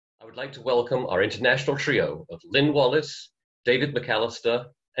would like to welcome our international trio of Lynn Wallis, David McAllister,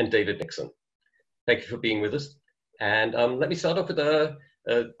 and David Nixon. Thank you for being with us. And let me start off with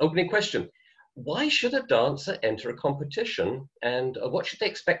an opening question. Why should a dancer enter a competition, and what should they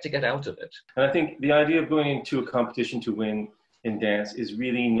expect to get out of it? And I think the idea of going into a competition to win in dance is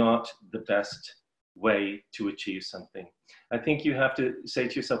really not the best way to achieve something. I think you have to say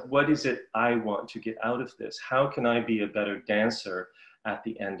to yourself, what is it I want to get out of this? How can I be a better dancer at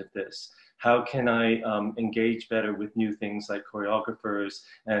the end of this? How can I engage better with new things like choreographers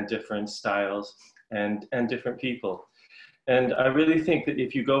and different styles and different people? And I really think that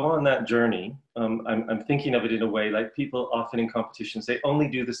if you go on that journey, I'm thinking of it in a way like people often in competitions, they only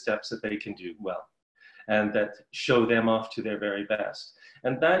do the steps that they can do well and that show them off to their very best.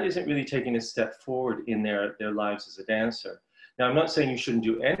 And that isn't really taking a step forward in their lives as a dancer. Now, I'm not saying you shouldn't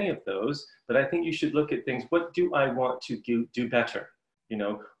do any of those, but I think you should look at things. What do I want to do better? You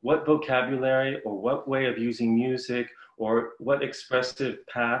know, what vocabulary or what way of using music or what expressive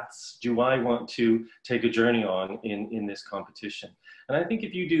paths do I want to take a journey on in this competition? And I think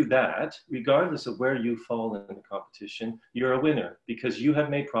if you do that, regardless of where you fall in the competition, you're a winner because you have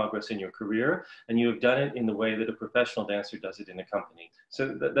made progress in your career and you have done it in the way that a professional dancer does it in a company.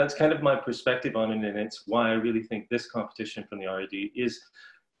 So that's kind of my perspective on it, and it's why I really think this competition from the RAD is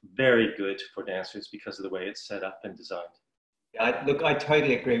very good for dancers because of the way it's set up and designed. Look, I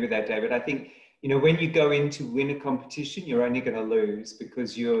totally agree with that, David. I think, you know, when you go in to win a competition, you're only going to lose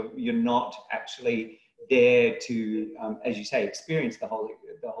because you're not actually there to, as you say, experience the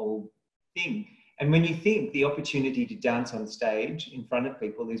whole thing. And when you think the opportunity to dance on stage in front of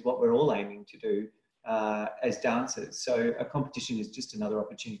people is what we're all aiming to do as dancers. So a competition is just another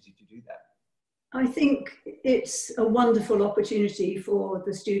opportunity to do that. I think it's a wonderful opportunity for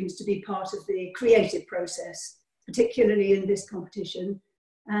the students to be part of the creative process, particularly in this competition,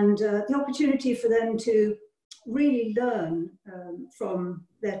 and the opportunity for them to really learn from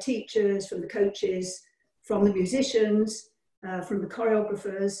their teachers, from the coaches, from the musicians, from the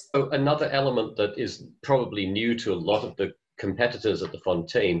choreographers. So another element that is probably new to a lot of the competitors at the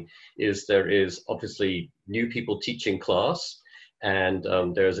Fonteyn is there is obviously new people teaching class, and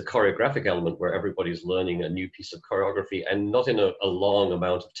there's a choreographic element where everybody's learning a new piece of choreography and not in a long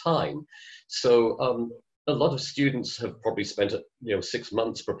amount of time. So a lot of students have probably spent 6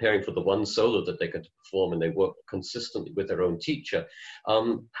 months preparing for the one solo that they get to perform, and they work consistently with their own teacher.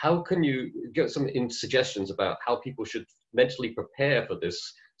 How can you get some suggestions about how people should mentally prepare for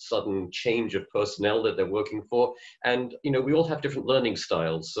this sudden change of personnel that they're working for? And we all have different learning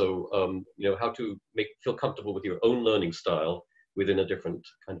styles, so how to feel comfortable with your own learning style within a different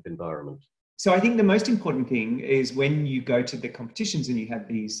kind of environment. So I think the most important thing is when you go to the competitions and you have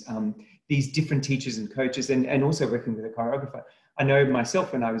these different teachers and coaches and also working with a choreographer. I know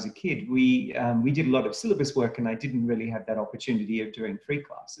myself when I was a kid, we did a lot of syllabus work and I didn't really have that opportunity of doing free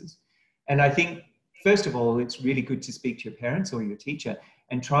classes. And I think, first of all, it's really good to speak to your parents or your teacher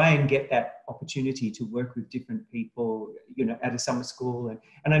and try and get that opportunity to work with different people, at a summer school.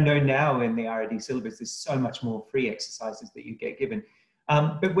 And I know now in the RAD syllabus, there's so much more free exercises that you get given.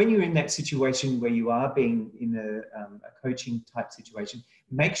 But when you're in that situation where you are being in a coaching type situation,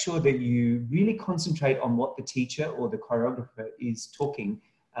 make sure that you really concentrate on what the teacher or the choreographer is talking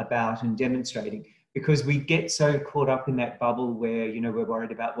about and demonstrating, because we get so caught up in that bubble where, we're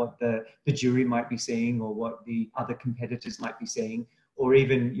worried about what the jury might be saying or what the other competitors might be saying, or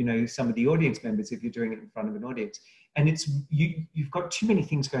even, some of the audience members if you're doing it in front of an audience. And you've got too many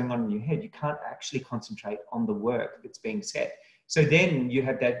things going on in your head. You can't actually concentrate on the work that's being said. So then you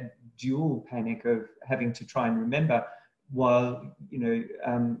have that dual panic of having to try and remember while,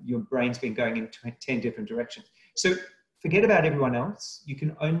 your brain's been going in 10 different directions. So forget about everyone else. You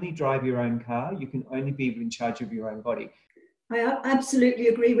can only drive your own car. You can only be in charge of your own body. I absolutely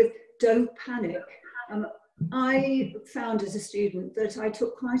agree with don't panic. I found as a student that I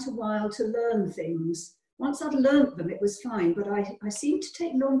took quite a while to learn things. Once I'd learned them, it was fine, but I seemed to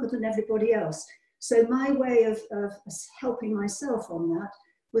take longer than everybody else. So my way of helping myself on that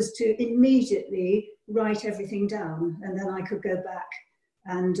was to immediately write everything down, and then I could go back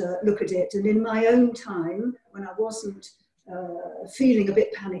and look at it. And in my own time, when I wasn't feeling a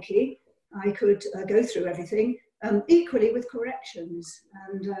bit panicky, I could go through everything, equally with corrections.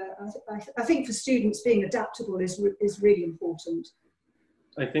 And I think for students, being adaptable is really important.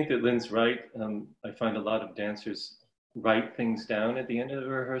 I think that Lynn's right. I find a lot of dancers write things down at the end of the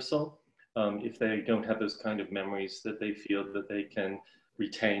rehearsal. If they don't have those kind of memories that they feel that they can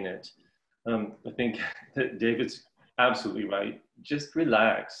retain it. I think that David's absolutely right. Just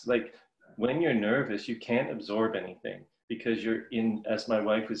relax. Like when you're nervous, you can't absorb anything because you're in, as my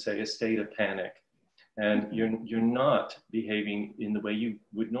wife would say, a state of panic, and you're not behaving in the way you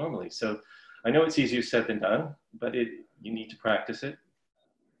would normally. So I know it's easier said than done, but you need to practice it.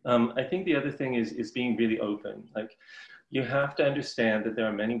 I think the other thing is being really open. Like, you have to understand that there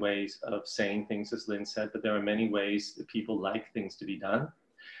are many ways of saying things, as Lynn said, but there are many ways that people like things to be done.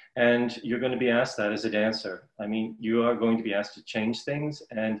 And you're going to be asked that as a dancer. I mean, you are going to be asked to change things,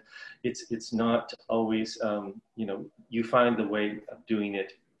 and it's not always, you know, you find the way of doing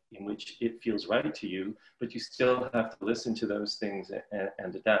it in which it feels right to you, but you still have to listen to those things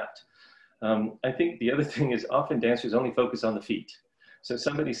and adapt. I think the other thing is often dancers only focus on the feet. So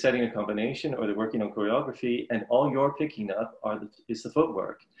somebody's setting a combination or they're working on choreography, and all you're picking up is the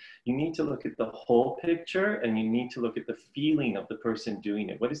footwork. You need to look at the whole picture, and you need to look at the feeling of the person doing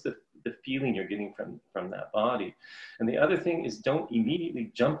it. What is the feeling you're getting from that body? And the other thing is, don't immediately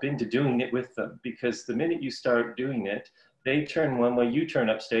jump into doing it with them, because the minute you start doing it, they turn one way, you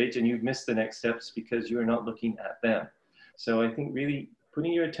turn upstage, and you've missed the next steps because you're not looking at them. So I think really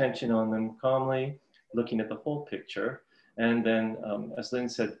putting your attention on them calmly, looking at the whole picture. And then, as Lynn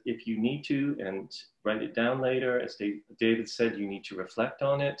said, if you need to, and write it down later, as David said, you need to reflect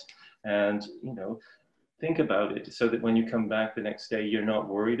on it and, you know, think about it so that when you come back the next day, you're not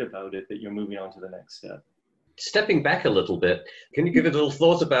worried about it, that you're moving on to the next step. Stepping back a little bit, can you give a little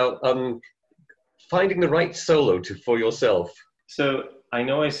thought about finding the right solo for yourself? So I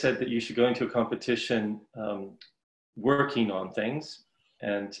know I said that you should go into a competition working on things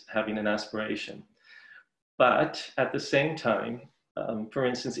and having an aspiration. But at the same time, for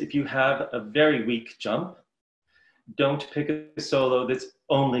instance, if you have a very weak jump, don't pick a solo that's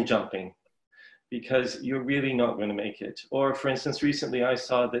only jumping, because you're really not going to make it. Or for instance, recently I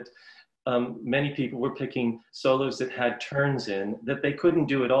saw that many people were picking solos that had turns in that they couldn't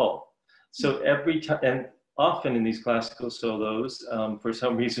do at all. So every time, and often in these classical solos, for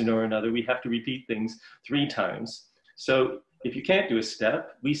some reason or another, we have to repeat things 3 times. So if you can't do a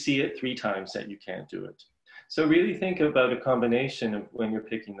step, we see it 3 times that you can't do it. So really think about a combination of, when you're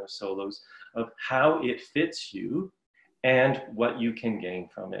picking those solos, of how it fits you and what you can gain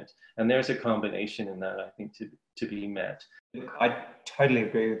from it. And there's a combination in that, I think, to be met. I totally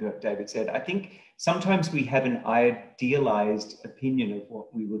agree with what David said. I think sometimes we have an idealized opinion of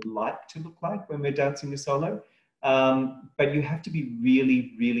what we would like to look like when we're dancing a solo. But you have to be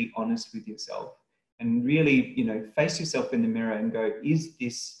really, really honest with yourself and really, you know, face yourself in the mirror and go, is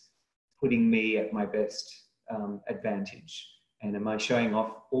this putting me at my best advantage? And am I showing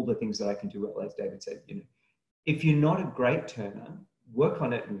off all the things that I can do well? As David said, you know, if you're not a great turner, work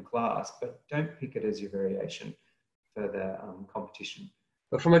on it in class, but don't pick it as your variation for the competition.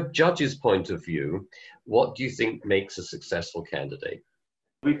 But from a judge's point of view, what do you think makes a successful candidate?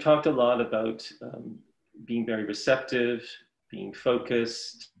 We've talked a lot about being very receptive, being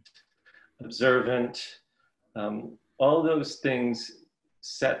focused, observant. All those things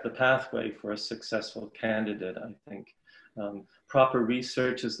set the pathway for a successful candidate, I think. Proper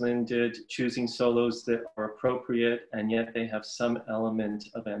research, as Lynn did, choosing solos that are appropriate and yet they have some element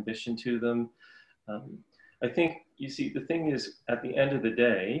of ambition to them. I think, you see, the thing is, at the end of the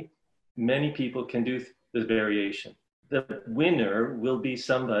day, many people can do the variation. The winner will be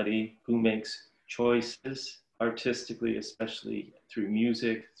somebody who makes choices artistically, especially through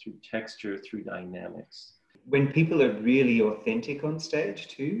music, through texture, through dynamics. When people are really authentic on stage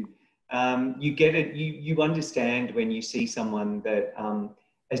too, you get it, you understand when you see someone that,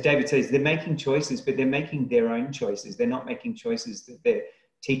 as David says, they're making choices, but they're making their own choices. They're not making choices that their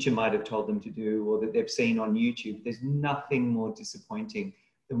teacher might have told them to do or that they've seen on YouTube. There's nothing more disappointing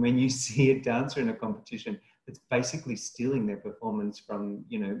than when you see a dancer in a competition that's basically stealing their performance from,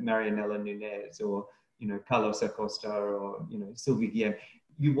 you know, Marianela Nunez or, you know, Carlos Acosta or, you know, Sylvia Guillem.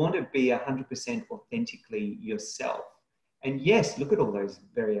 You want to be 100% authentically yourself. And yes, look at all those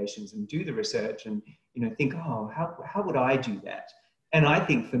variations and do the research and, you know, think, oh, how would I do that? And I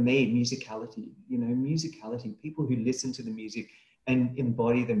think for me, musicality, you know, musicality, people who listen to the music and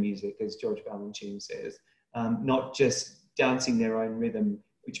embody the music, as George Balanchine says, not just dancing their own rhythm,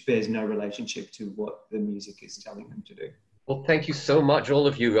 which bears no relationship to what the music is telling them to do. Well, thank you so much, all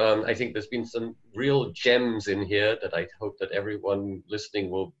of you. I think there's been some real gems in here that I hope that everyone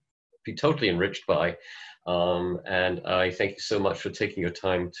listening will be totally enriched by. And I thank you so much for taking your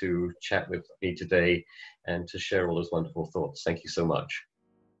time to chat with me today and to share all those wonderful thoughts. Thank you so much.